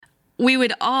We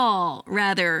would all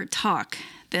rather talk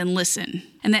than listen.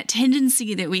 And that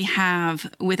tendency that we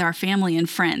have with our family and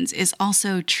friends is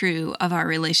also true of our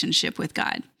relationship with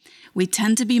God. We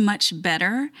tend to be much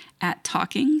better at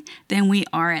talking than we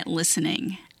are at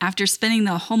listening. After spending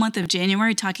the whole month of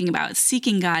January talking about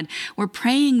seeking God, we're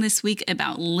praying this week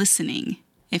about listening.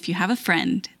 If you have a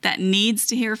friend that needs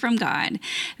to hear from God,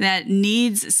 that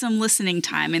needs some listening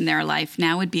time in their life,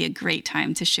 now would be a great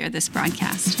time to share this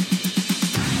broadcast.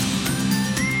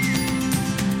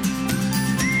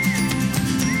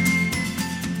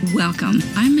 Welcome.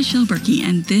 I'm Michelle Berkey,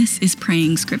 and this is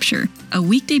Praying Scripture, a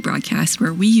weekday broadcast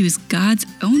where we use God's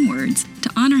own words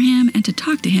to honor Him and to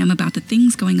talk to Him about the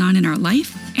things going on in our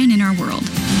life and in our world.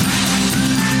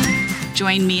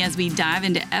 Join me as we dive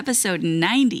into episode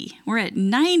 90. We're at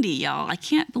 90, y'all. I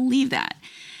can't believe that.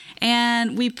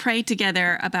 And we pray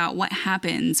together about what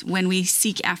happens when we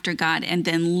seek after God and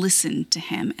then listen to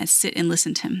Him and sit and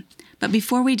listen to Him. But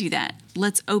before we do that,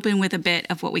 let's open with a bit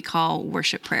of what we call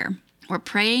worship prayer. We're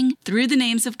praying through the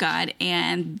names of God,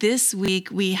 and this week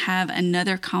we have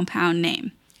another compound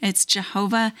name. It's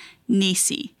Jehovah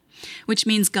Nissi, which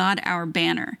means God our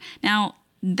banner. Now,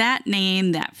 that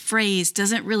name, that phrase,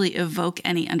 doesn't really evoke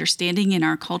any understanding in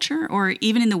our culture or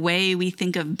even in the way we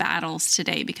think of battles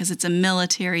today because it's a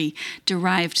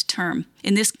military-derived term.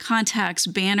 In this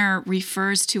context, banner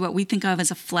refers to what we think of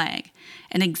as a flag,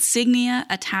 an insignia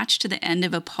attached to the end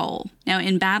of a pole. Now,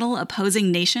 in battle, opposing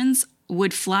nations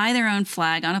would fly their own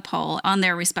flag on a pole on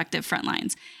their respective front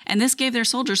lines. And this gave their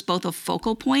soldiers both a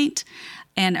focal point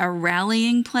and a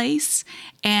rallying place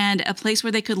and a place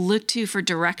where they could look to for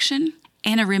direction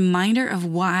and a reminder of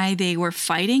why they were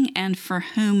fighting and for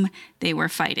whom they were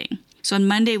fighting. So on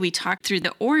Monday, we talked through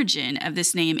the origin of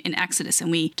this name in Exodus,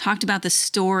 and we talked about the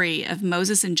story of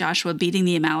Moses and Joshua beating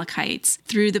the Amalekites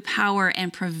through the power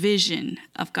and provision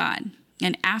of God.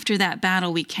 And after that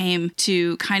battle, we came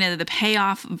to kind of the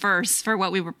payoff verse for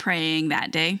what we were praying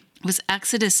that day. It was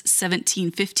Exodus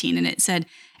 17:15, and it said,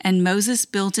 "And Moses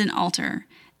built an altar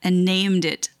and named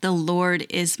it, 'The Lord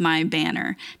is my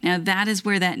banner.'" Now that is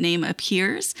where that name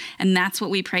appears, and that's what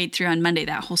we prayed through on Monday,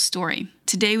 that whole story.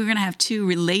 Today we're going to have two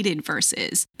related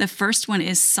verses. The first one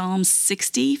is Psalm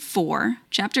 64,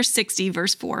 chapter 60,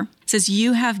 verse 4. It says,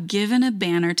 "You have given a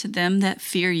banner to them that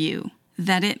fear you,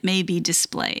 that it may be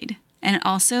displayed." And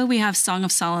also we have Song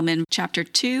of Solomon, chapter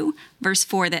 2, verse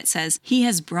 4 that says, "He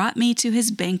has brought me to his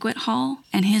banquet hall,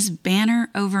 and his banner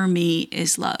over me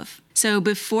is love." So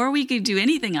before we could do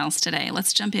anything else today,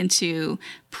 let's jump into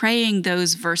praying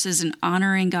those verses and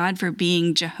honoring God for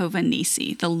being Jehovah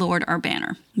Nissi, the Lord our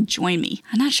banner. Join me.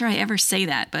 I'm not sure I ever say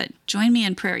that, but join me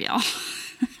in prayer, y'all.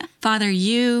 Father,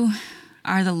 you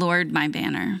are the Lord my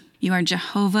banner. You are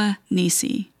Jehovah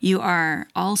Nissi. You are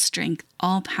all strength,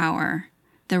 all power,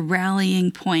 the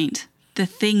rallying point, the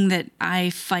thing that I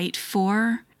fight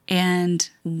for and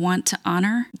want to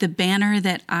honor, the banner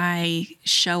that I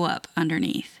show up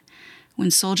underneath. When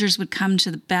soldiers would come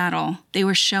to the battle, they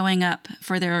were showing up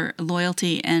for their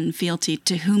loyalty and fealty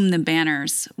to whom the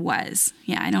banners was.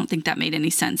 Yeah, I don't think that made any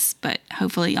sense, but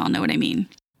hopefully y'all know what I mean.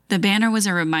 The banner was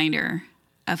a reminder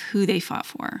of who they fought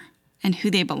for and who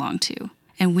they belonged to.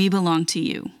 And we belong to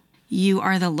you. You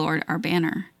are the Lord, our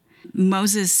banner.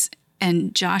 Moses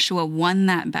and Joshua won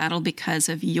that battle because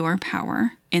of your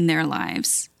power in their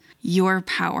lives, your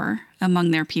power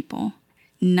among their people,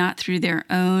 not through their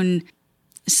own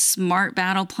smart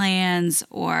battle plans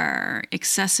or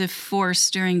excessive force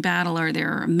during battle or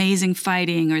their amazing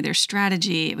fighting or their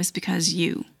strategy. It was because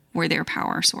you were their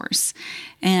power source.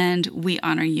 And we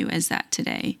honor you as that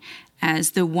today,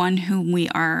 as the one whom we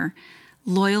are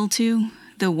loyal to,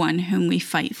 the one whom we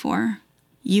fight for.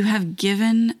 You have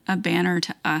given a banner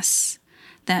to us,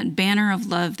 that banner of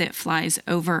love that flies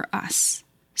over us,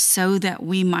 so that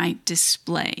we might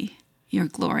display your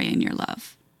glory and your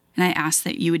love. And I ask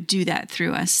that you would do that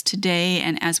through us today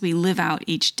and as we live out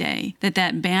each day, that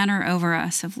that banner over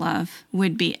us of love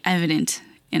would be evident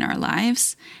in our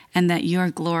lives and that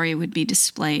your glory would be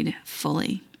displayed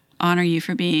fully. Honor you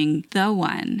for being the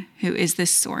one who is the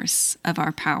source of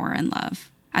our power and love.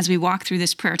 As we walk through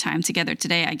this prayer time together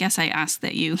today, I guess I ask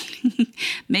that you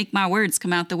make my words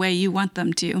come out the way you want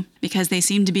them to, because they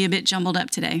seem to be a bit jumbled up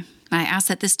today. I ask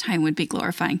that this time would be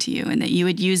glorifying to you and that you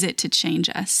would use it to change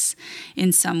us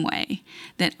in some way,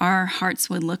 that our hearts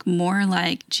would look more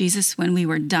like Jesus when we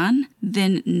were done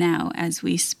than now as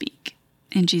we speak.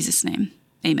 In Jesus' name,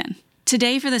 amen.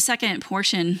 Today, for the second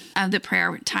portion of the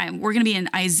prayer time, we're going to be in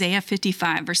Isaiah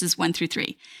 55, verses 1 through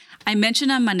 3. I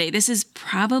mentioned on Monday, this is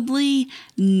probably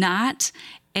not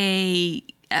a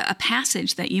a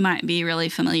passage that you might be really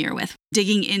familiar with.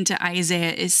 Digging into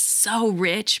Isaiah is so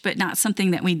rich, but not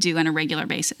something that we do on a regular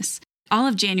basis. All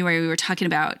of January, we were talking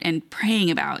about and praying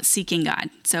about seeking God.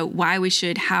 So why we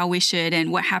should, how we should,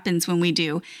 and what happens when we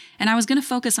do. And I was going to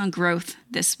focus on growth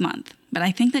this month, but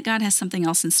I think that God has something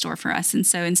else in store for us. And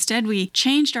so instead, we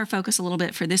changed our focus a little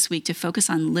bit for this week to focus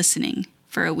on listening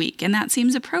for a week. And that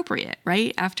seems appropriate,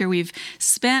 right? After we've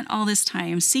spent all this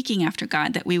time seeking after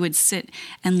God, that we would sit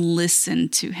and listen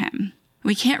to him.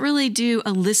 We can't really do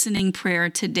a listening prayer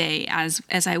today as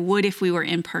I would if we were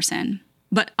in person.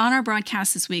 But on our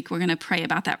broadcast this week, we're going to pray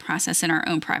about that process in our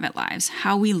own private lives,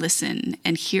 how we listen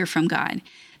and hear from God.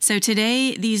 So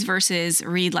today, these verses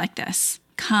read like this: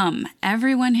 "Come,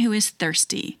 everyone who is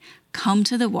thirsty, come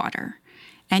to the water.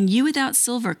 And you without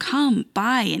silver, come,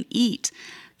 buy and eat.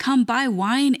 Come, buy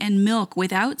wine and milk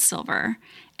without silver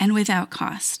and without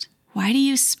cost. Why do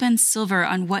you spend silver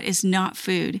on what is not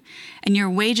food, and your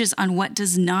wages on what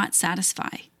does not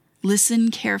satisfy? Listen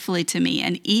carefully to me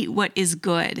and eat what is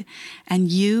good,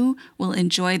 and you will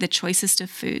enjoy the choicest of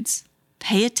foods.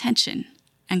 Pay attention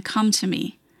and come to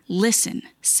me. Listen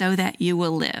so that you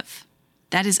will live."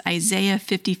 That is Isaiah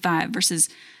 55, verses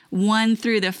 1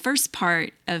 through the first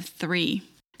part of 3.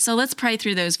 So let's pray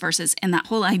through those verses and that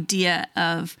whole idea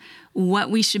of what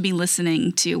we should be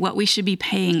listening to, what we should be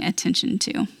paying attention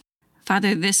to.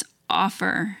 Father, this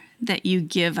offer that you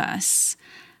give us,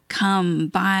 come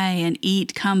buy and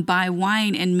eat, come buy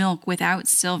wine and milk without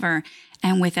silver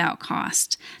and without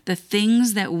cost. The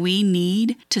things that we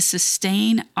need to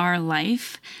sustain our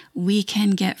life, we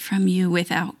can get from you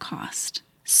without cost.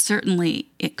 Certainly,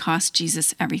 it cost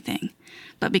Jesus everything.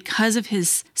 But because of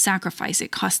his sacrifice,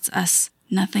 it costs us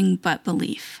nothing but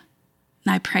belief.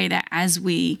 And I pray that as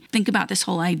we think about this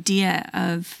whole idea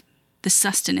of the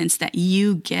sustenance that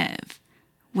you give,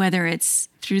 whether it's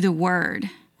through the word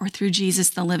or through Jesus,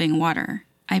 the living water,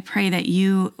 I pray that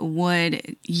you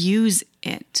would use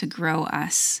it to grow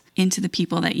us into the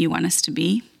people that you want us to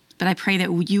be. But I pray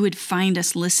that you would find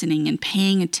us listening and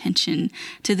paying attention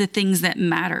to the things that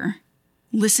matter.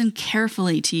 Listen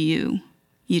carefully to you,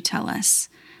 you tell us.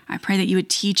 I pray that you would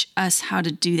teach us how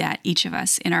to do that, each of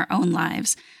us, in our own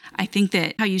lives. I think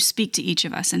that how you speak to each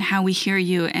of us and how we hear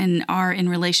you and are in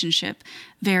relationship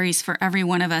varies for every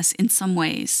one of us in some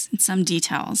ways, in some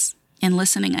details. And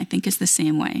listening, I think, is the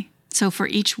same way. So for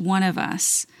each one of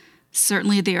us,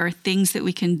 certainly there are things that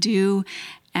we can do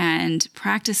and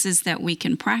practices that we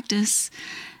can practice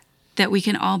that we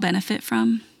can all benefit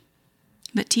from.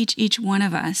 But teach each one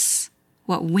of us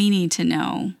what we need to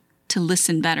know to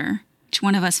listen better. Each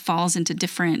one of us falls into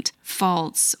different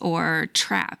faults or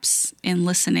traps in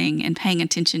listening and paying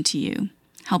attention to you.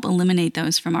 Help eliminate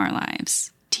those from our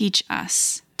lives. Teach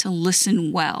us to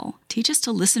listen well. Teach us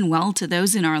to listen well to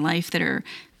those in our life that are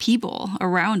people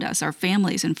around us, our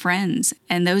families and friends,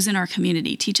 and those in our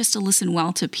community. Teach us to listen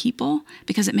well to people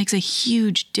because it makes a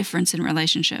huge difference in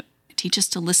relationship. Teach us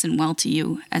to listen well to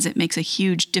you as it makes a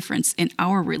huge difference in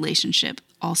our relationship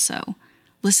also.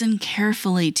 Listen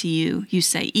carefully to you. You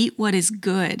say, eat what is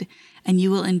good, and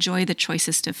you will enjoy the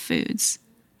choicest of foods.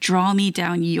 Draw me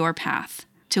down your path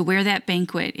to where that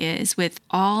banquet is with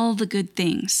all the good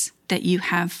things that you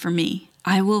have for me.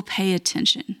 I will pay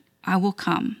attention. I will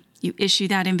come. You issue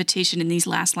that invitation in these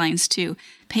last lines too.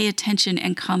 Pay attention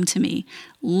and come to me.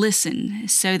 Listen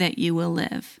so that you will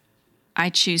live. I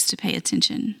choose to pay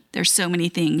attention. There's so many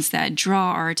things that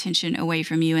draw our attention away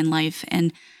from you in life,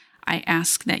 and I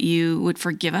ask that you would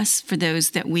forgive us for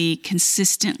those that we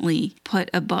consistently put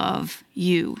above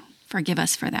you. Forgive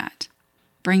us for that.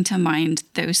 Bring to mind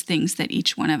those things that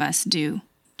each one of us do.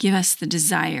 Give us the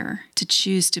desire to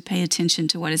choose to pay attention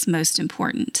to what is most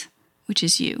important, which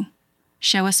is you.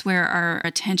 Show us where our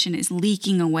attention is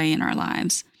leaking away in our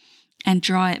lives and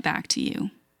draw it back to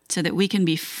you so that we can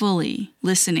be fully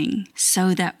listening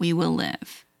so that we will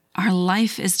live. Our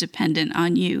life is dependent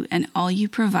on you and all you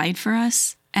provide for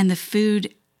us and the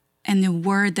food and the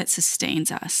word that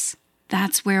sustains us.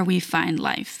 That's where we find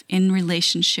life, in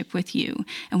relationship with you,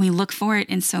 and we look for it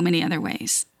in so many other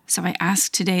ways. So I ask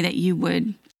today that you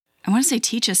would, I want to say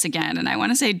teach us again, and I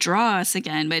want to say draw us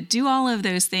again, but do all of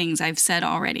those things I've said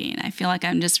already. And I feel like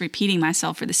I'm just repeating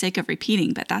myself for the sake of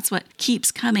repeating, but that's what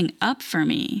keeps coming up for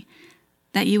me,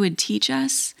 that you would teach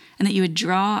us and that you would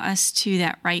draw us to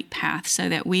that right path so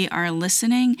that we are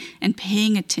listening and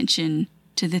paying attention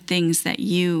to the things that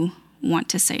you want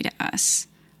to say to us,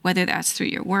 whether that's through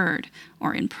your word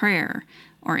or in prayer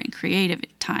or in creative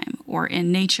time or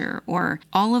in nature or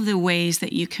all of the ways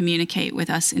that you communicate with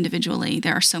us individually.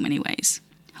 There are so many ways.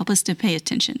 Help us to pay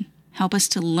attention. Help us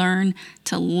to learn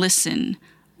to listen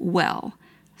well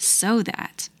so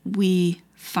that we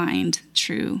find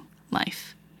true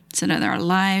life, so that our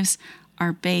lives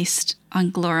are based on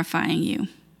glorifying you.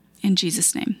 In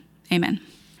Jesus' name, amen.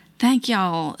 Thank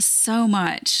y'all so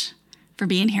much for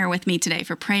being here with me today,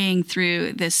 for praying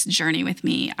through this journey with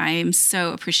me. I am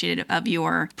so appreciative of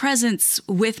your presence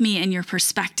with me and your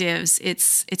perspectives.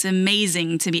 It's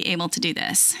amazing to be able to do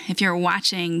this. If you're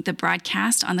watching the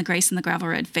broadcast on the Grace and the Gravel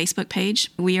Road Facebook page,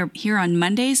 we are here on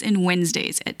Mondays and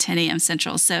Wednesdays at 10 a.m.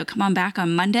 Central. So come on back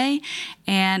on Monday,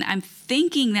 and I'm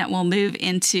thinking that we'll move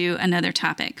into another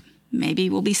topic. Maybe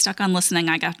we'll be stuck on listening.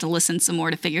 I got to listen some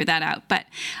more to figure that out. But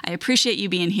I appreciate you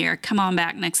being here. Come on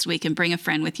back next week and bring a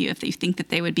friend with you if you think that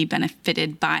they would be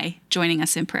benefited by joining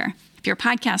us in prayer. If you're a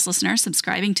podcast listener,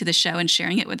 subscribing to the show and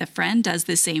sharing it with a friend does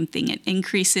the same thing. It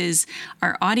increases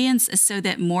our audience so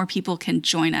that more people can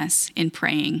join us in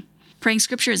praying. Praying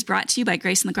Scripture is brought to you by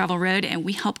Grace on the Gravel Road, and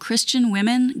we help Christian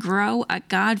women grow a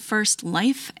God-first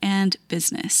life and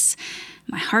business.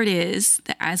 My heart is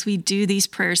that as we do these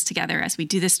prayers together, as we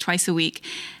do this twice a week,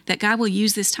 that God will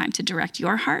use this time to direct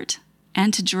your heart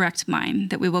and to direct mine,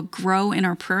 that we will grow in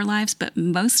our prayer lives. But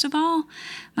most of all,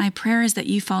 my prayer is that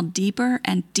you fall deeper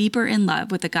and deeper in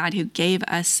love with the God who gave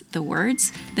us the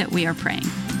words that we are praying.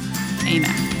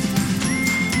 Amen.